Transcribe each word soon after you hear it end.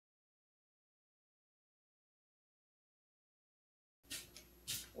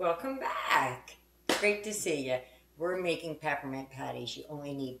Welcome back. Great to see you. We're making peppermint patties. You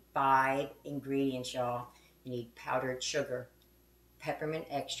only need 5 ingredients, y'all. You need powdered sugar, peppermint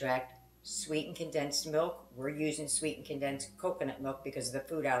extract, sweetened condensed milk. We're using sweetened condensed coconut milk because of the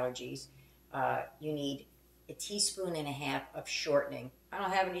food allergies. You need a teaspoon and a half of shortening. I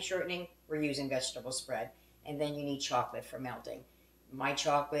don't have any shortening. We're using vegetable spread. And then you need chocolate for melting. My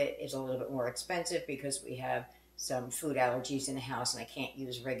chocolate is a little bit more expensive because we have some food allergies in the house and I can't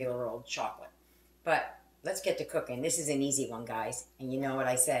use regular old chocolate. But let's get to cooking. This is an easy one, guys. And you know what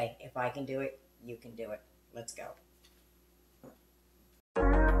I say, if I can do it, you can do it. Let's go.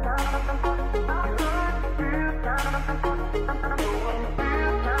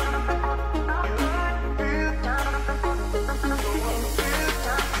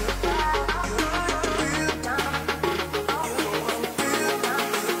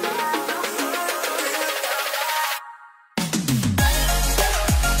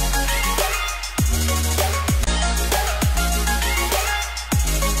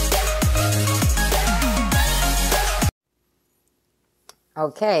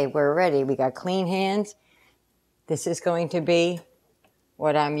 Okay, we're ready. We got clean hands. This is going to be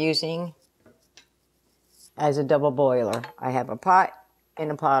what I'm using as a double boiler. I have a pot and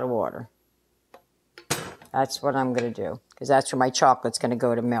a pot of water. That's what I'm going to do because that's where my chocolate's going to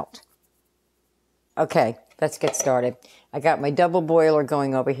go to melt. Okay, let's get started. I got my double boiler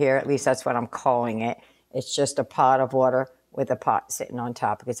going over here. At least that's what I'm calling it. It's just a pot of water with a pot sitting on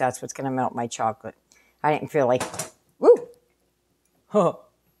top because that's what's going to melt my chocolate. I didn't feel like, woo! Oh,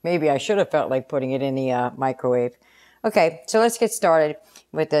 maybe I should have felt like putting it in the microwave. Okay, so let's get started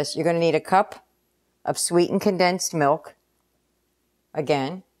with this. You're going to need a cup of sweetened condensed milk.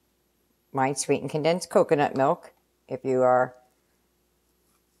 Again, mine's sweetened condensed coconut milk. If you are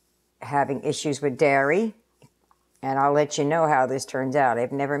having issues with dairy, and I'll let you know how this turns out.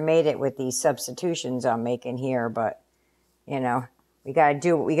 I've never made it with these substitutions I'm making here, but, you know, we got to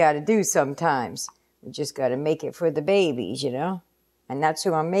do what we got to do sometimes. We just got to make it for the babies, you know. And that's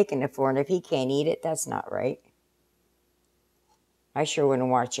who I'm making it for. And if he can't eat it, that's not right. I sure wouldn't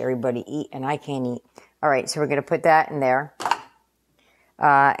watch everybody eat, and I can't eat. All right, so we're going to put that in there.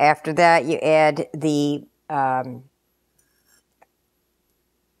 After that, you add the, I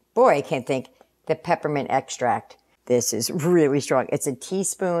can't think, the peppermint extract. This is really strong. It's a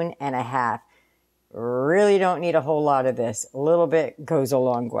teaspoon and a half. Really don't need a whole lot of this. A little bit goes a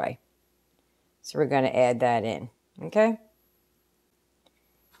long way. So we're going to add that in, okay?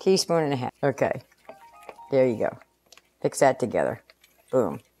 Teaspoon and a half. Okay, there you go. Mix that together.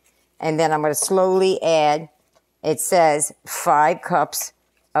 Boom. And then I'm going to slowly add, it says 5 cups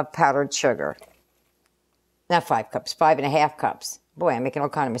of powdered sugar. Not 5 cups, 5.5 cups. Boy, I'm making all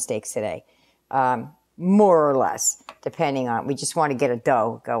kind of mistakes today. More or less, depending on, we just want to get a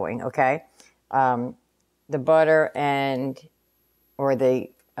dough going, okay? The butter or the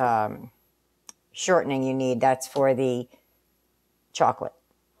shortening you need, that's for the chocolate.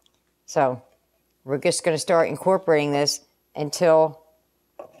 So we're just going to start incorporating this until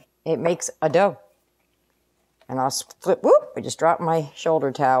it makes a dough. And I'll flip, whoop, I just dropped my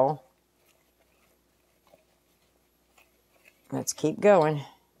shoulder towel. Let's keep going.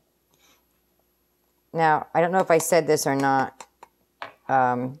 Now, I don't know if I said this or not.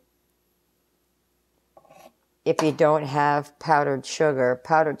 If you don't have powdered sugar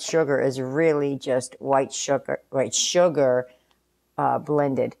is really just white sugar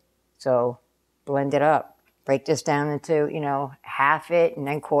blended. So blend it up. Break this down into, you know, half it and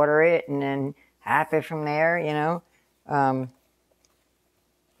then quarter it and then half it from there, you know.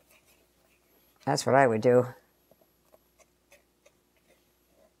 That's what I would do.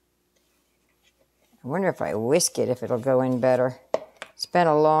 I wonder if I whisk it, if it'll go in better. It's been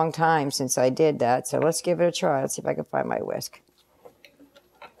a long time since I did that, so let's give it a try. Let's see if I can find my whisk.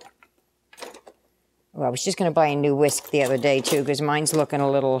 Well, I was just going to buy a new whisk the other day, too, because mine's looking a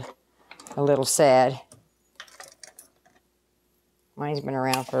little sad. Mine's been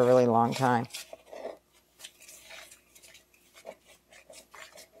around for a really long time.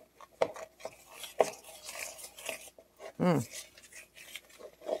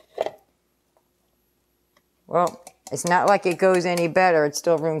 Well, it's not like it goes any better. It's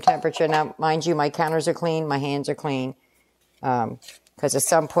still room temperature. Now, mind you, my counters are clean. My hands are clean. Because at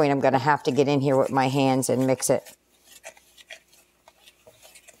some point, I'm going to have to get in here with my hands and mix it.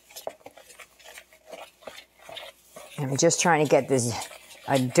 I'm just trying to get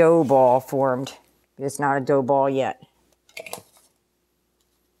a dough ball formed. It's not a dough ball yet.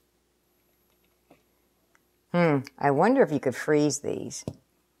 I wonder if you could freeze these.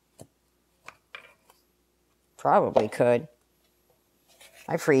 Probably could.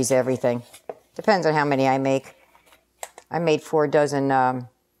 I freeze everything. Depends on how many I make. I made 4 dozen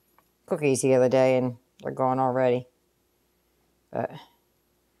cookies the other day, and they're gone already. But,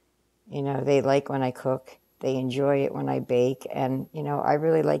 you know, they like when I cook. They enjoy it when I bake. And, you know, I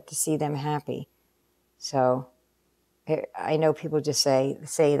really like to see them happy. So, I know people just say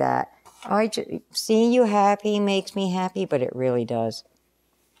that. Oh, seeing you happy makes me happy, but it really does.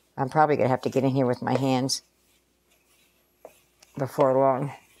 I'm probably going to have to get in here with my hands before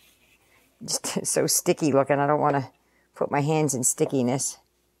long. Just so sticky looking. I don't want to put my hands in stickiness.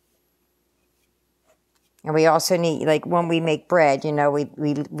 And we also need, like, when we make bread, you know, we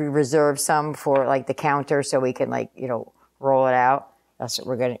reserve some for, like, the counter so we can, like, you know, roll it out. That's what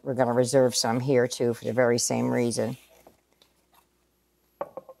we're gonna reserve some here, too, for the very same reason.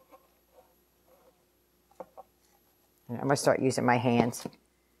 And I'm going to start using my hands.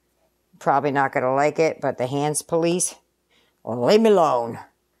 Probably not going to like it, but the hands police, well, leave me alone.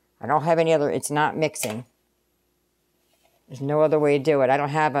 I don't have any other, it's not mixing. There's no other way to do it. I don't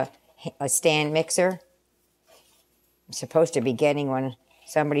have a stand mixer. I'm supposed to be getting one.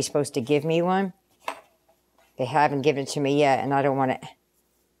 Somebody's supposed to give me one. They haven't given it to me yet, and I don't want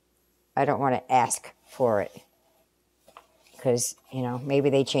to ask for it. Because, you know, maybe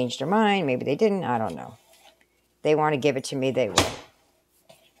they changed their mind, maybe they didn't, I don't know. They want to give it to me, they will.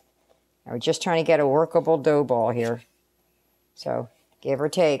 Now we're just trying to get a workable dough ball here. So, give or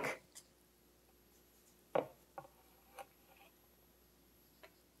take.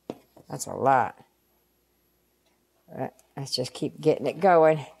 That's a lot. Let's just keep getting it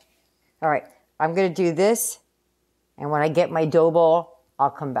going. All right, I'm going to do this. And when I get my dough ball, I'll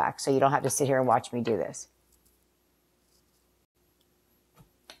come back. So you don't have to sit here and watch me do this.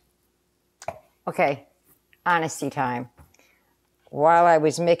 Okay, honesty time. While I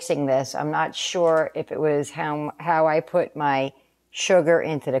was mixing this, I'm not sure if it was how I put my sugar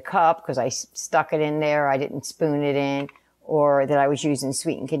into the cup, because I stuck it in there, I didn't spoon it in, or that I was using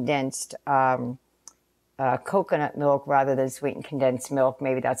sweetened condensed coconut milk rather than sweetened condensed milk.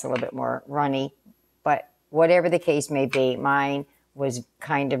 Maybe that's a little bit more runny. But whatever the case may be, mine was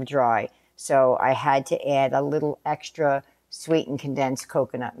kind of dry. So I had to add a little extra sweetened condensed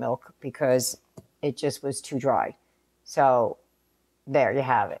coconut milk because it just was too dry. So there you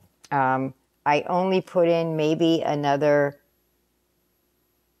have it. I only put in maybe an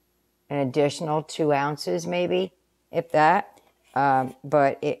additional 2 ounces, maybe, if that.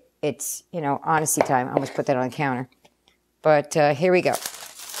 But it's, you know, honesty time. I almost put that on the counter. But here we go.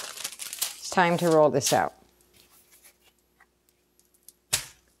 It's time to roll this out.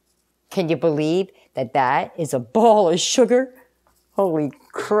 Can you believe that that is a ball of sugar? Holy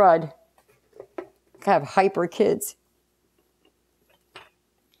crud. I have hyper kids.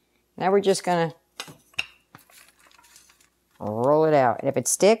 Now we're just going to roll it out. And if it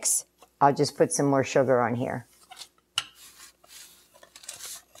sticks, I'll just put some more sugar on here.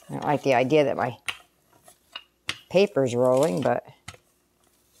 I don't like the idea that my paper's rolling, but...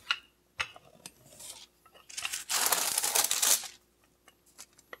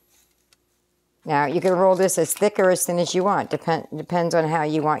 Now, you can roll this as thick or as thin as you want. Depends on how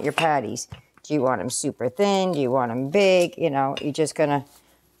you want your patties. Do you want them super thin? Do you want them big? You know, you're just going to...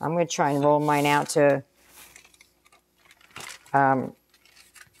 I'm going to try and roll mine out to... I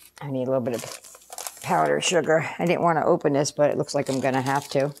need a little bit of powdered sugar. I didn't want to open this, but it looks like I'm going to have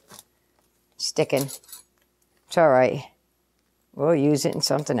to. Sticking. It's all right. We'll use it in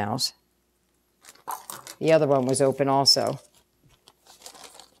something else. The other one was open also.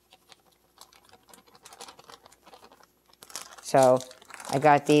 So I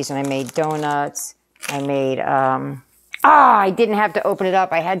got these and I made donuts. I made, I didn't have to open it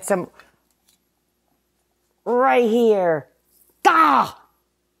up. I had some right here.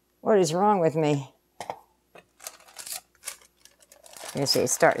 What is wrong with me? You see,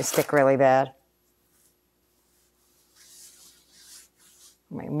 it's starting to stick really bad.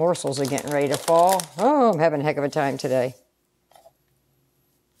 My morsels are getting ready to fall. Oh, I'm having a heck of a time today.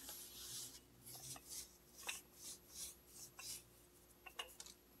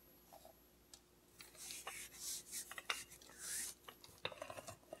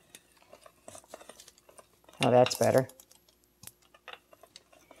 Oh, that's better.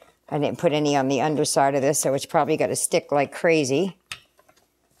 I didn't put any on the underside of this, so it's probably going to stick like crazy.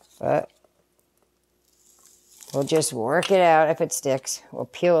 But we'll just work it out if it sticks. We'll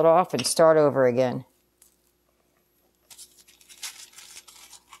peel it off and start over again.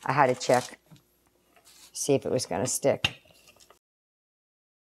 I had to check, see if it was going to stick.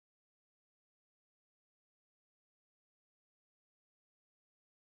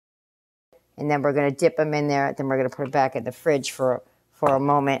 And then we're going to dip them in there. Then we're going to put it back in the fridge for for a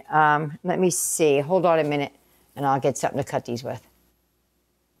moment. Let me see. Hold on a minute, and I'll get something to cut these with.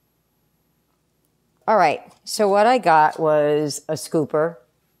 All right, so what I got was a scooper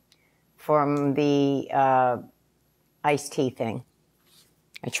from the iced tea thing.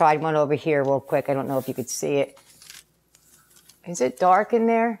 I tried one over here real quick. I don't know if you could see it. Is it dark in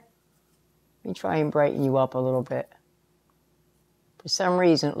there? Let me try and brighten you up a little bit. For some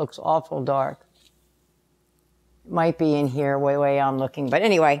reason, it looks awful dark. It might be in here, way I'm looking. But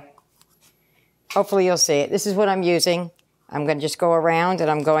anyway, hopefully you'll see it. This is what I'm using. I'm going to just go around, and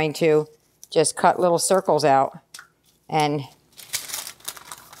I'm going to just cut little circles out. And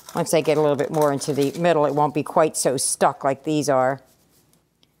once I get a little bit more into the middle, it won't be quite so stuck like these are.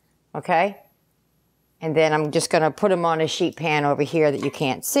 Okay? And then I'm just going to put them on a sheet pan over here that you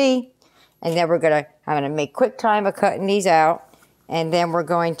can't see. And then I'm going to make quick time of cutting these out. And then we're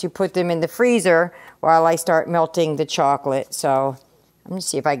going to put them in the freezer while I start melting the chocolate. So I'm going to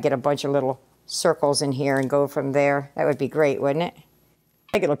see if I can get a bunch of little circles in here and go from there. That would be great, wouldn't it?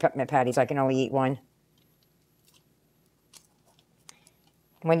 Regular peppermint patties, I can only eat one.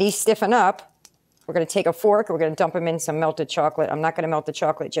 When these stiffen up, we're going to take a fork, we're going to dump them in some melted chocolate. I'm not going to melt the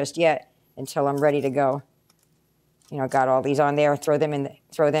chocolate just yet until I'm ready to go. You know, got all these on there, throw them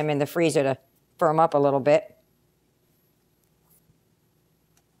in the freezer to firm up a little bit.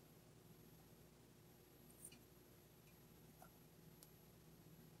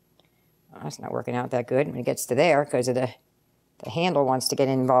 Oh, it's not working out that good when it gets to there because of the handle wants to get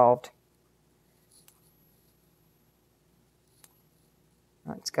involved.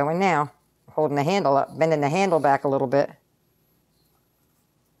 Oh, it's going now. Holding the handle up, bending the handle back a little bit.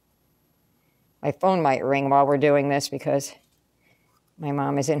 My phone might ring while we're doing this because my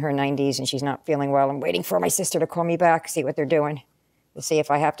mom is in her 90s and she's not feeling well. I'm waiting for my sister to call me back, see what they're doing, to see if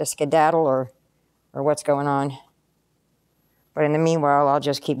I have to skedaddle or what's going on. But in the meanwhile, I'll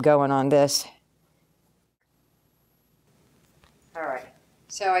just keep going on this. All right,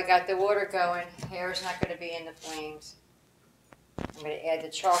 so I got the water going. Hair's not going to be in the flames. I'm going to add the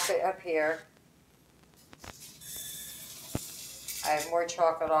chocolate up here. I have more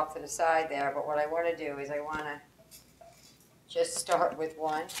chocolate off to the side there, but what I want to do is I want to just start with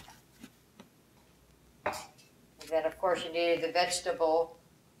one. And then, of course, you needed the vegetable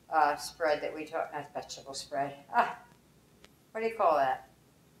spread that we talked, not vegetable spread. What do you call that?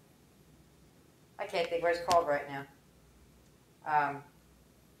 I can't think what it's called right now.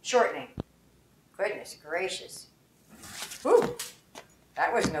 Shortening. Goodness gracious. Whew,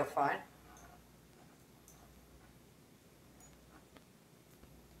 that was no fun.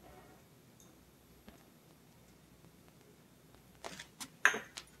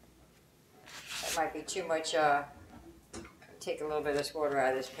 That might be too much, take a little bit of this water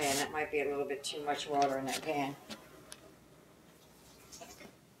out of this pan. That might be a little bit too much water in that pan.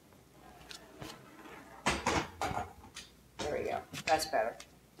 There we go, that's better.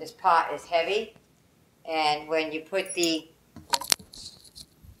 This pot is heavy, and when you put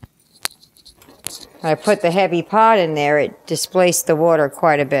I put the heavy pot in there, it displaced the water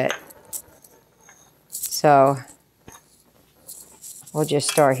quite a bit. So we'll just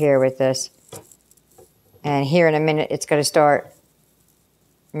start here with this. And here in a minute, it's going to start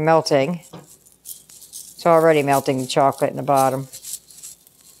melting. It's already melting the chocolate in the bottom.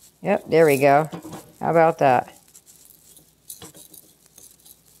 Yep, there we go. How about that?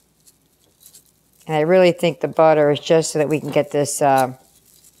 And I really think the butter is just so that we can get this, the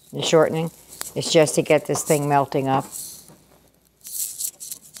shortening. It's just to get this thing melting up.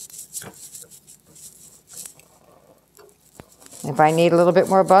 If I need a little bit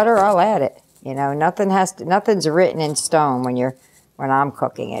more butter, I'll add it. You know, nothing's written in stone when I'm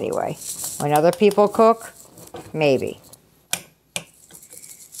cooking anyway. When other people cook, maybe.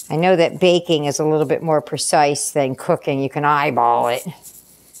 I know that baking is a little bit more precise than cooking. You can eyeball it,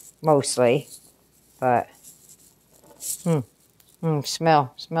 mostly. But,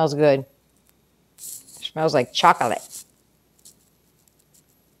 smells good. Smells like chocolate.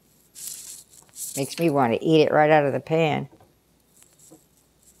 Makes me want to eat it right out of the pan.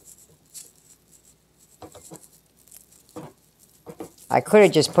 I could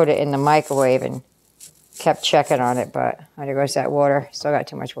have just put it in the microwave and kept checking on it, but there goes that water. Still got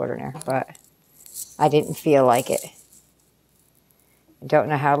too much water in there, but I didn't feel like it. I don't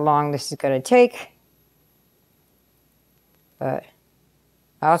know how long this is going to take, but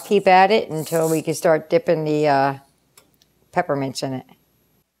I'll keep at it until we can start dipping the peppermints in it.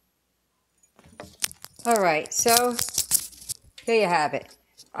 All right, so here you have it.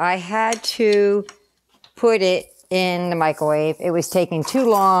 I had to put it in the microwave. It was taking too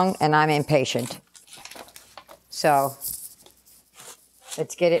long, and I'm impatient. So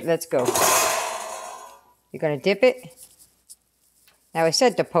Let's get it. Let's go. You're going to dip it. Now, I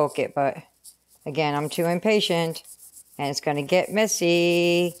said to poke it, but again, I'm too impatient. And it's going to get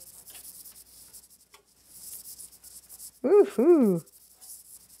messy. Woohoo!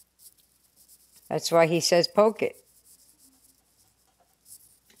 That's why he says poke it.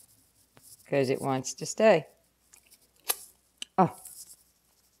 Because it wants to stay. Oh.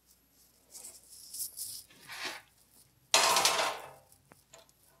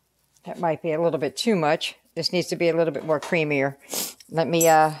 That might be a little bit too much. This needs to be a little bit more creamier. Let me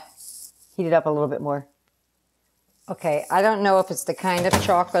heat it up a little bit more. Okay, I don't know if it's the kind of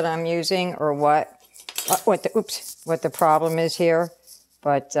chocolate I'm using or what the problem is here,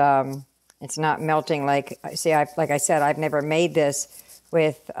 but it's not melting like I said, I've never made this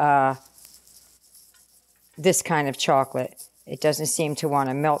with this kind of chocolate. It doesn't seem to want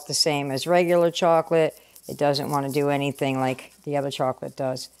to melt the same as regular chocolate. It doesn't want to do anything like the other chocolate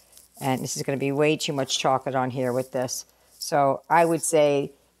does. And this is going to be way too much chocolate on here with this. So I would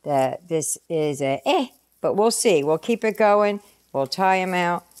say that this is but we'll see. We'll keep it going. We'll tie them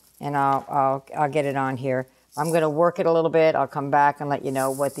out, and I'll get it on here. I'm going to work it a little bit. I'll come back and let you know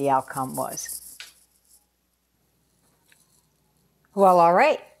what the outcome was. Well, all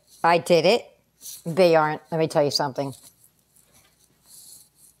right. I did it. They aren't. Let me tell you something.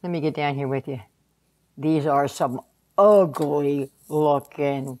 Let me get down here with you. These are some ugly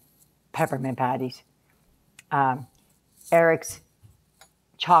looking peppermint patties. Eric's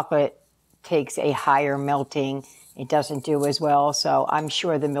chocolate takes a higher melting. It doesn't do as well, so I'm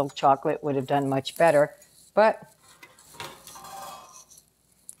sure the milk chocolate would have done much better. But,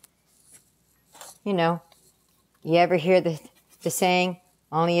 you know, you ever hear the saying,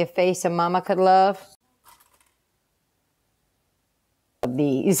 only a face a mama could love?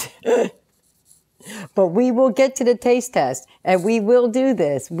 These. But we will get to the taste test, and we will do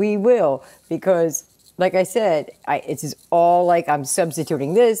this. We will, because like I said, it's just all like I'm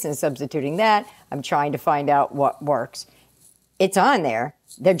substituting this and substituting that. I'm trying to find out what works. It's on there.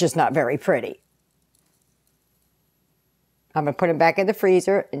 They're just not very pretty. I'm going to put them back in the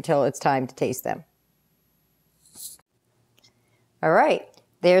freezer until it's time to taste them. All right.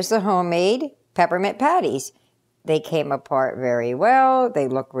 There's the homemade peppermint patties. They came apart very well. They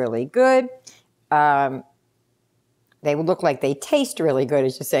look really good. They look like they taste really good,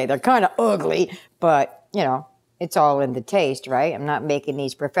 as you say. They're kind of ugly, but, you know, it's all in the taste, right? I'm not making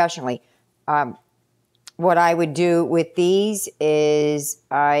these professionally. What I would do with these is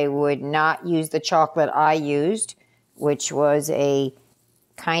I would not use the chocolate I used, which was a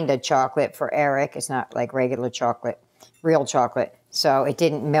kind of chocolate for Eric. It's not like regular chocolate, real chocolate. So it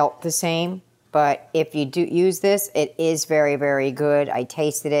didn't melt the same. But if you do use this, it is very, very good. I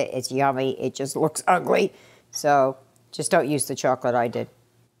tasted it. It's yummy. It just looks ugly. So just don't use the chocolate I did.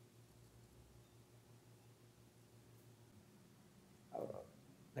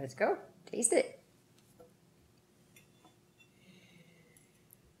 Let's go. Taste it.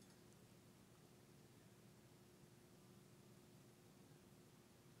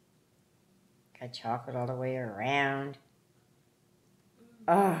 Got chocolate all the way around.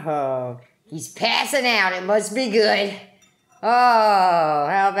 Oh, he's passing out. It must be good. Oh,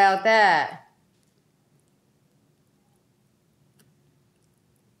 how about that?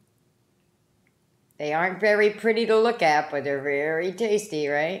 They aren't very pretty to look at, but they're very tasty,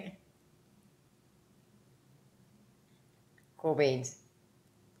 right? Cool beans.